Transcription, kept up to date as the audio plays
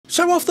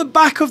So off the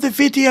back of the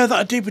video that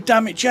I did with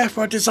Dammit Jeff,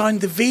 where I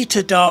designed the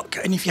Vita dock,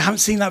 and if you haven't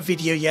seen that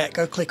video yet,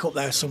 go click up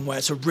there somewhere.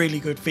 It's a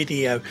really good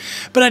video.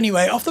 But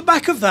anyway, off the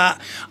back of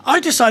that, I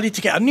decided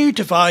to get a new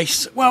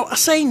device. Well, I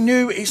say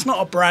new, it's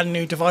not a brand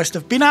new device.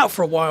 They've been out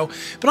for a while,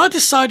 but I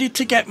decided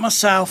to get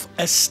myself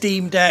a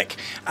Steam Deck,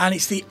 and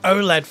it's the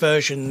OLED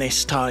version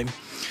this time.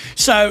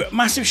 So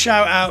massive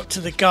shout out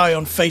to the guy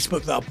on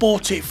Facebook that I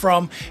bought it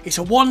from. It's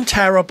a 1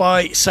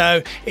 terabyte,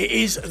 so it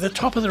is the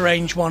top of the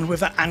range one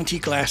with an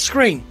anti-glare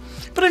screen.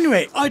 But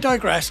anyway, I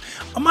digress.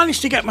 I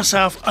managed to get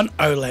myself an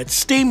OLED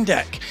Steam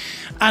Deck.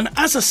 And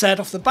as I said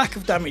off the back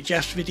of Dammit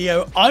Jeff's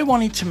video, I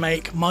wanted to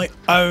make my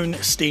own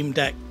Steam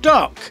Deck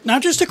dock. Now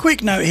just a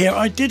quick note here,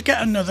 I did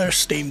get another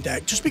Steam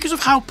Deck just because of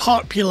how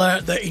popular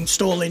the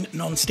installing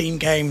non-Steam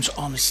games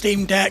on the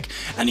Steam Deck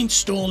and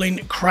installing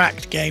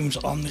cracked games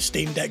on the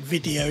Steam Deck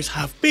videos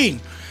have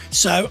been.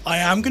 So I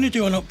am going to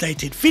do an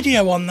updated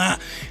video on that,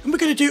 and we're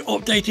going to do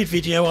updated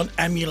video on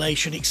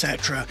emulation,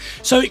 etc.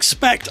 So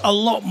expect a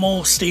lot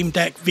more Steam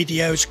Deck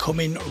videos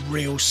coming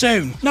real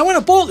soon. Now when I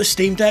bought the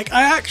Steam Deck,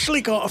 I actually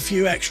got a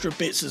few extra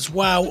bits as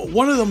well,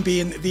 one of them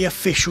being the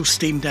official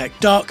Steam Deck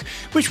dock,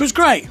 which was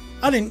great.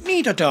 I didn't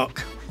need a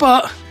dock,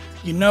 but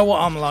you know what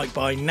I'm like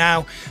by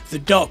now. The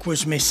dock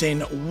was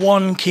missing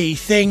one key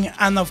thing,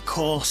 and of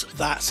course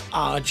that's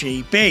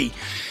RGB.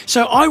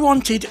 So I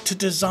wanted to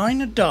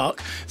design a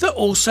dock that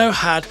also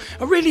had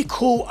a really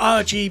cool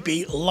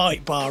RGB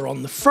light bar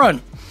on the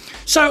front.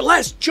 So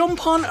let's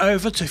jump on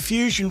over to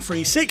Fusion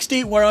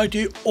 360, where I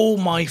do all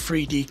my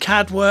 3D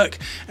CAD work,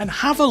 and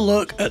have a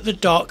look at the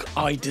dock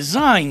I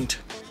designed.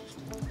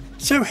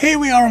 So here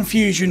we are on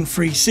Fusion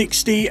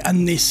 360,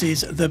 and this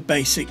is the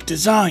basic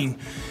design.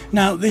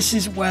 Now this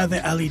is where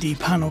the LED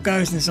panel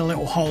goes, and there's a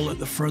little hole at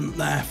the front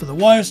there for the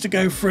wires to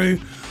go through.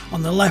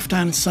 On the left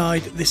hand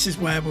side, this is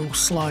where we'll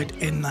slide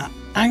in that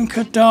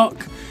Anker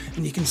dock,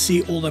 and you can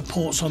see all the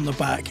ports on the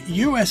back.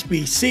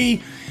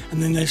 USB-C,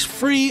 and then there's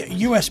 3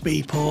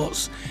 USB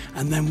ports,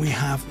 and then we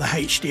have the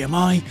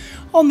HDMI.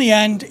 On the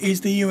end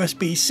is the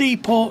USB-C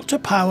port to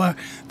power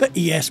the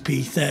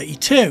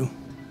ESP32.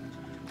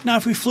 Now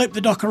if we flip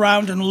the dock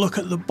around and look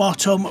at the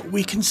bottom,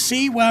 we can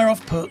see where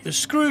I've put the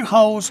screw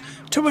holes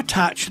to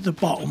attach the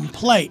bottom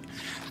plate.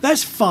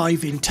 There's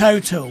 5 in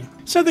total.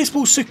 So this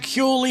will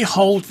securely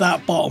hold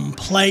that bottom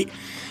plate.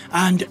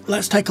 And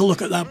let's take a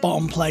look at that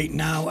bottom plate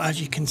now.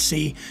 As you can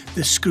see,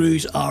 the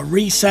screws are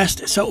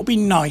recessed, so it'll be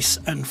nice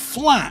and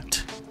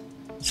flat.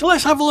 So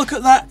let's have a look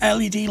at that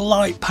LED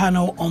light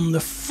panel on the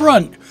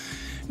front.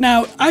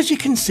 Now, as you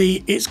can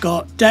see, it's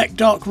got Deck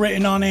Dock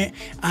written on it,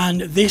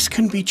 and this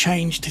can be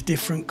changed to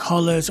different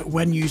colors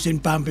when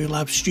using Bambu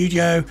Lab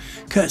Studio,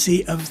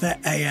 courtesy of the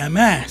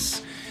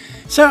AMS.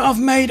 So I've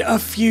made a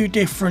few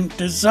different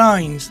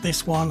designs.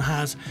 This one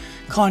has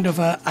kind of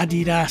a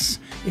Adidas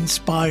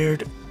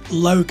inspired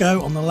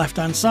logo on the left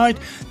hand side.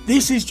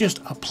 This is just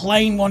a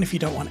plain one if you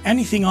don't want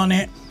anything on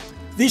it.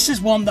 This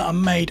is one that I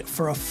made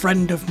for a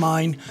friend of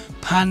mine,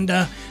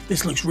 Panda.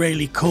 This looks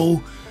really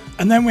cool.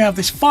 And then we have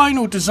this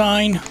final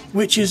design,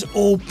 which is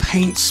all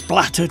paint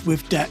splattered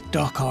with Deck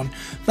Dock on.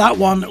 That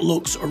one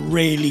looks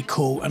really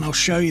cool, and I'll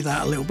show you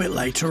that a little bit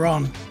later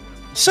on.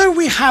 So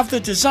we have the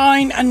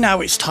design, and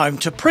now it's time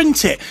to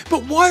print it.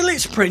 But while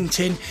it's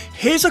printing,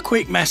 here's a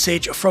quick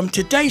message from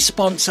today's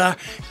sponsor,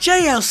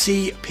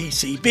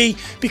 JLCPCB,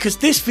 because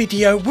this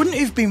video wouldn't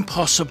have been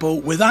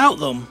possible without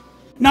them.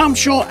 Now I'm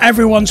sure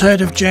everyone's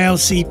heard of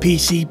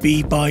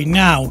JLCPCB by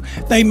now.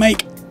 They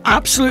make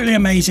absolutely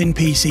amazing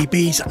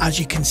PCBs. As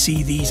you can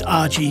see, these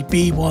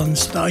RGB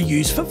ones that I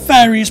use for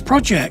various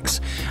projects,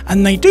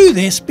 and they do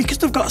this because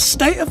they've got a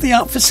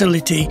state-of-the-art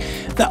facility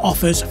that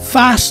offers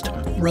fast,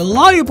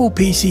 reliable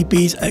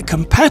PCBs at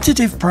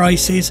competitive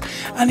prices,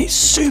 and it's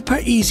super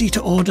easy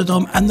to order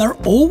them, and they're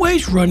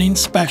always running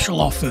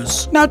special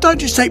offers. Now don't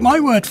just take my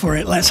word for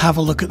it, let's have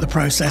a look at the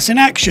process in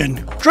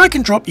action. Drag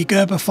and drop your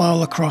Gerber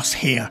file across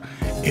here.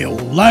 It'll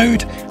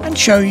load and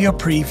show you a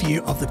preview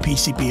of the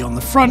PCB on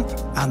the front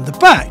and the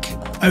back.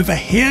 Over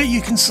here you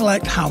can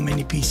select how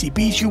many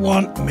PCBs you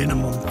want,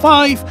 minimum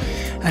 5,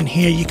 and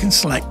here you can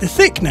select the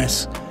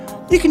thickness.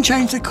 You can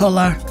change the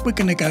colour. We're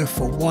going to go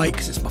for white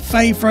because it's my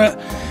favourite,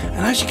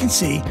 and as you can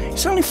see,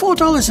 it's only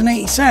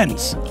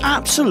 $4.80.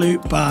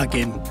 Absolute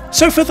bargain.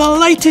 So for the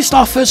latest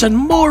offers and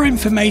more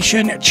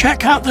information,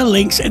 check out the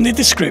links in the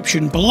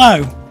description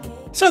below.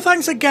 So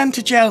thanks again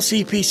to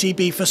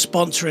JLCPCB for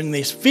sponsoring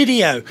this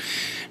video.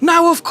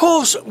 Now of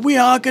course we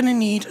are going to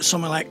need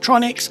some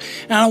electronics,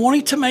 and I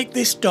wanted to make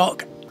this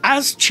dock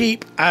as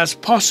cheap as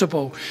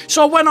possible.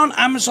 So I went on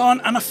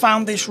Amazon and I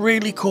found this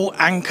really cool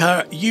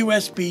Anker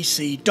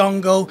USB-C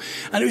dongle,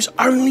 and it was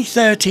only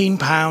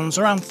 £13,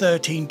 around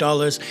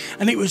 $13,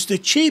 and it was the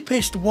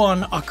cheapest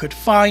one I could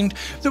find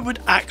that would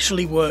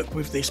actually work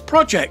with this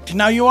project.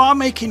 Now you are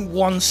making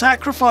one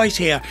sacrifice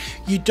here.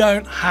 You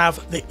don't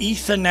have the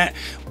Ethernet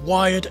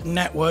wired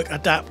network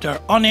adapter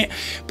on it,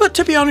 but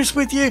to be honest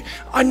with you,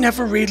 I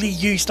never really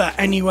used that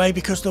anyway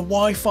because the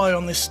Wi-Fi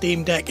on the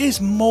Steam Deck is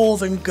more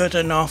than good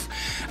enough,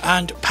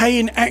 and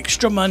paying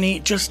extra money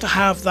just to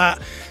have that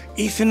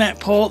Ethernet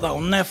port that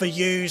I'll never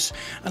use,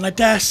 and I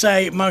dare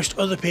say most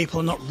other people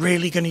are not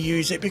really going to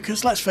use it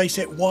because, let's face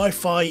it,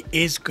 Wi-Fi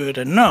is good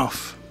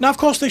enough. Now, of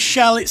course, the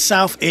shell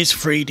itself is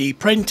 3D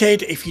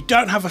printed. If you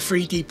don't have a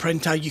 3D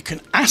printer, you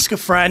can ask a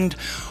friend,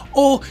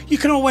 or you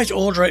can always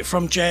order it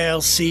from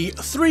JLC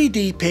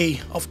 3DP.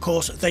 Of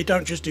course, they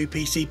don't just do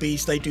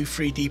PCBs, they do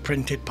 3D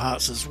printed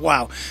parts as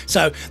well.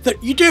 So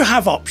that you do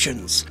have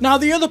options. Now,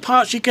 the other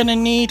parts you're going to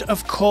need,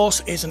 of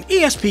course, is an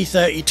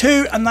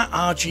ESP32 and that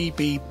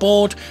RGB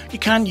board. You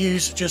can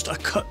use just a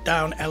cut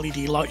down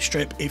LED light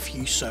strip if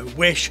you so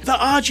wish. The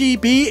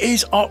RGB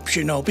is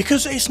optional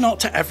because it's not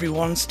to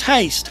everyone's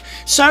taste.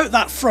 So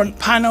that front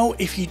panel,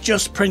 if you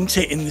just print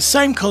it in the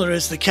same color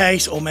as the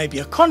case or maybe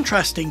a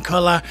contrasting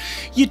color,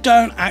 you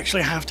don't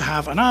actually have to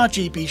have an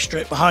RGB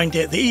strip behind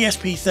it, the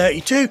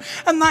ESP32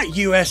 and that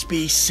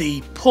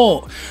USB-C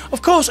port.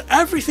 Of course,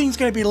 everything's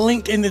going to be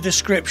linked in the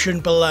description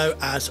below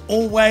as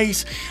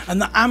always,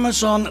 and the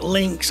Amazon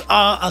links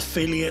are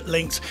affiliate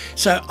links,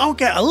 so I'll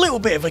get a little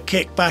bit of a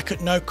kickback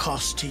at no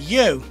cost to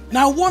you.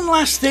 Now, one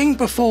last thing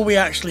before we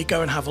actually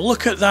go and have a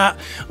look at that,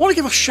 I want to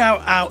give a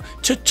shout out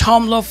to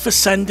TOMLOV for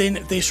sending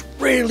this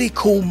really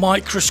cool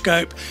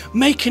microscope,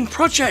 making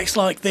projects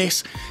like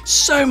this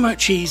so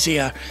much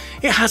easier.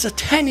 It has a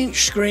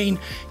 10-inch screen,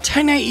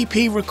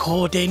 1080p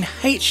recording,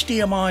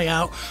 HDMI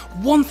out,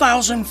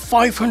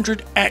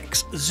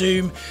 1500x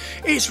zoom.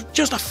 It's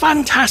just a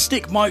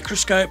fantastic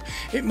microscope.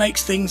 It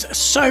makes things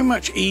so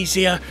much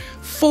easier.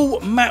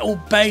 Full metal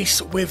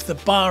base with the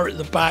bar at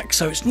the back,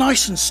 so it's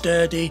nice and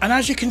sturdy. And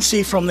as you can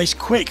see from this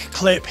quick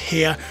clip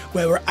here,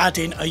 where we're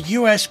adding a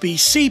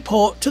USB-C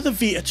port to the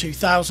Vita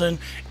 2000,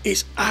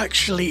 it's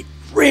actually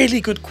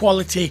really good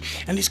quality,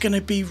 and it's going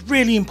to be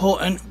really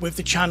important with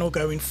the channel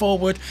going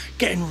forward,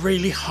 getting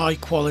really high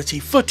quality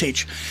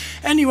footage.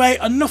 Anyway,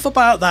 enough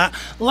about that.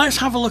 Let's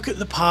have a look at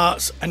the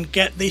parts and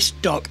get this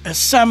dock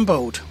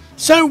assembled.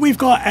 So we've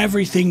got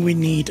everything we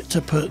need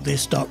to put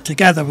this dock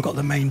together. We've got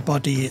the main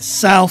body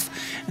itself,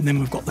 and then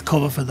we've got the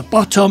cover for the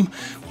bottom.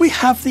 We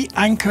have the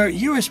Anker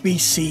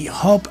USB-C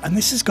hub, and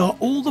this has got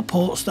all the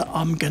ports that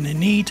I'm going to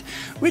need,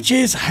 which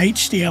is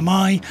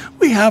HDMI.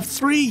 We have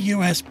 3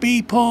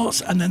 USB ports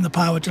and then the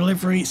power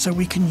delivery, so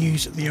we can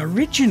use the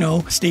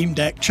original Steam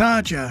Deck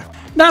charger.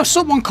 Now,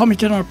 someone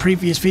commented on a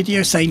previous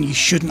video saying you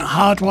shouldn't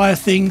hardwire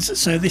things,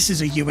 so this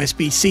is a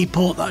USB-C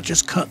port that I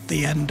just cut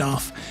the end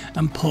off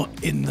and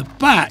put in the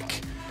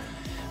back.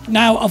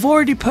 Now, I've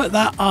already put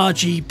that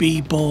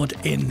RGB board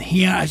in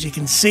here, as you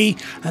can see,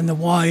 and the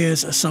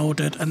wires are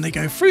soldered and they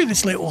go through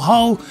this little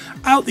hole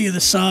out the other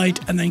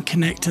side and then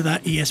connect to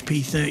that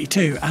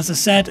ESP32. As I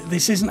said,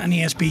 this isn't an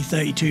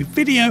ESP32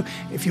 video.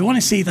 If you want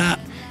to see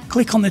that,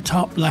 click on the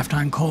top left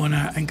hand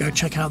corner and go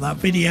check out that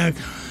video.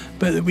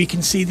 But we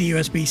can see the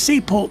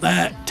USB-C port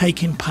there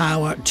taking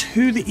power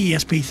to the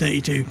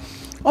ESP32.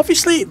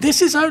 Obviously,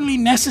 this is only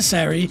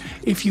necessary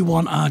if you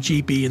want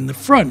RGB in the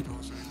front.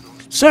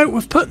 So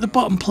we've put the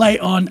bottom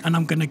plate on, and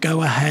I'm going to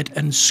go ahead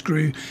and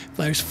screw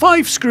those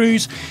 5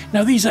 screws.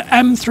 Now, these are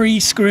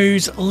M3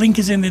 screws. Link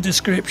is in the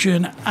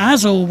description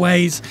as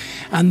always,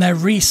 and they're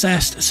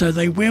recessed so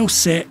they will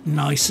sit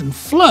nice and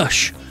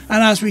flush.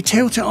 And as we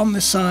tilt it on the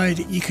side,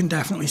 you can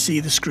definitely see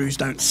the screws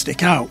don't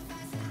stick out.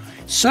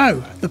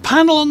 So, the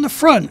panel on the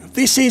front,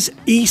 this is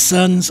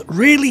eSun's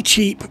really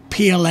cheap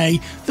PLA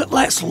that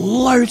lets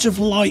loads of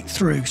light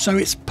through, so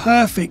it's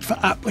perfect for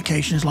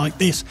applications like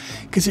this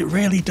because it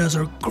really does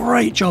a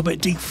great job at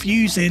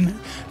diffusing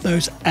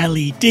those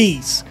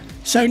LEDs.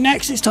 So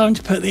next it's time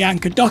to put the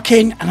Anker dock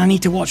in, and I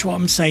need to watch what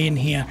I'm saying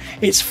here.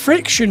 It's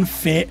friction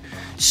fit,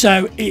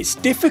 so it's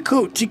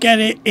difficult to get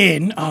it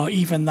in. Oh,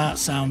 even that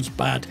sounds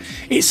bad.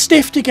 It's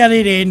stiff to get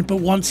it in, but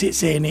once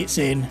it's in, it's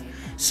in.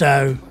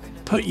 So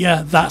put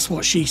your "that's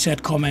what she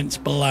said" comments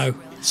below.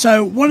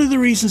 So one of the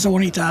reasons I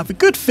wanted to have a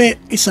good fit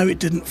is so it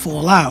didn't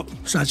fall out.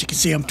 So as you can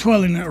see, I'm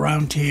twirling it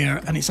around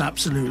here and it's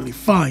absolutely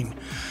fine.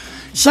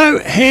 So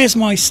here's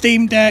my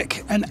Steam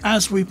Deck, and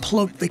as we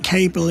plug the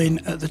cable in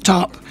at the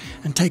top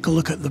and take a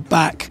look at the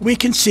back, we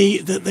can see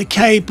that the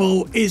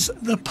cable is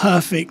the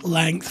perfect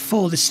length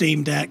for the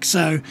Steam Deck.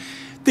 So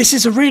this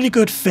is a really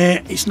good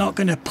fit. It's not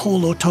going to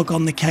pull or tug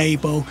on the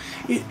cable.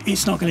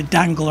 It's not going to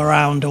dangle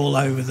around all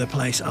over the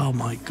place. Oh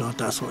my god,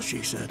 that's what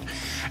she said.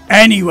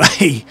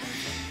 Anyway,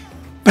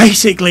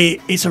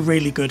 basically it's a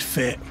really good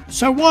fit.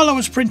 So while I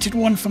was printing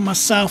one for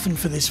myself and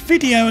for this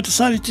video, I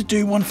decided to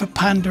do one for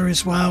Panda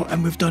as well,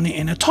 and we've done it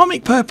in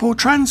Atomic Purple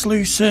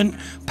Translucent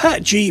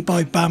PETG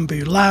by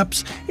Bamboo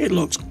Labs. It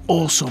looks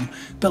awesome.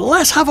 But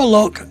let's have a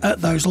look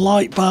at those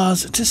light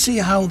bars to see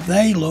how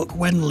they look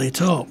when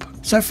lit up.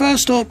 So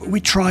first up, we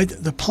tried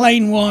the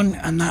plain one,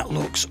 and that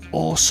looks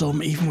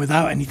awesome even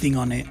without anything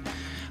on it.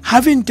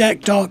 Having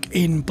Deck Dock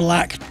in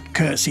black,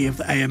 courtesy of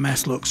the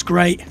AMS, looks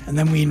great, and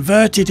then we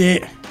inverted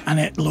it and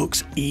it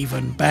looks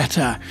even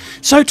better.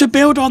 So to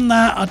build on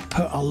that, I'd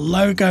put a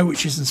logo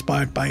which is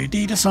inspired by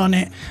Adidas on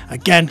it.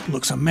 Again,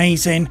 looks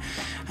amazing.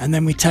 And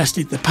then we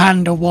tested the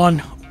Panda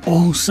one.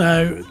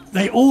 Also,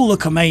 they all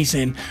look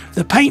amazing.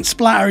 The paint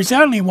splatter is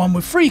the only one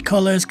with 3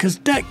 colours because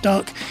Deck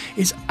Duck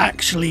is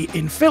actually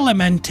in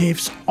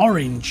Filamentive's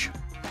orange.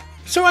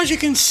 So as you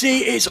can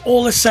see, it's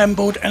all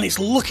assembled and it's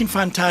looking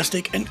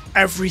fantastic and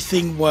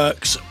everything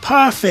works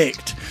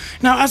perfect.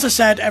 Now, as I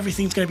said,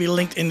 everything's going to be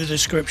linked in the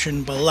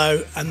description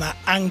below, and that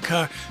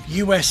Anker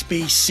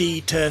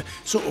USB-C to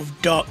sort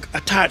of dock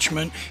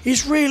attachment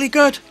is really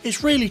good.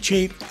 It's really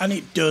cheap and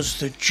it does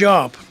the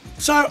job.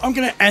 So I'm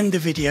going to end the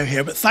video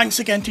here, but thanks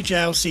again to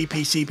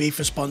JLCPCB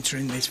for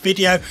sponsoring this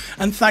video,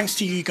 and thanks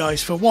to you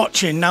guys for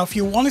watching. Now, if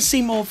you want to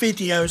see more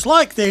videos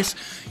like this,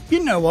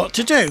 you know what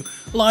to do.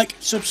 Like,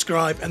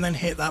 subscribe, and then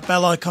hit that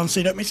bell icon so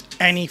you don't miss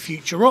any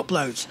future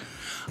uploads.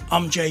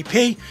 I'm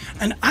JP,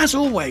 and as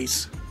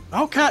always,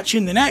 I'll catch you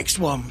in the next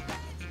one.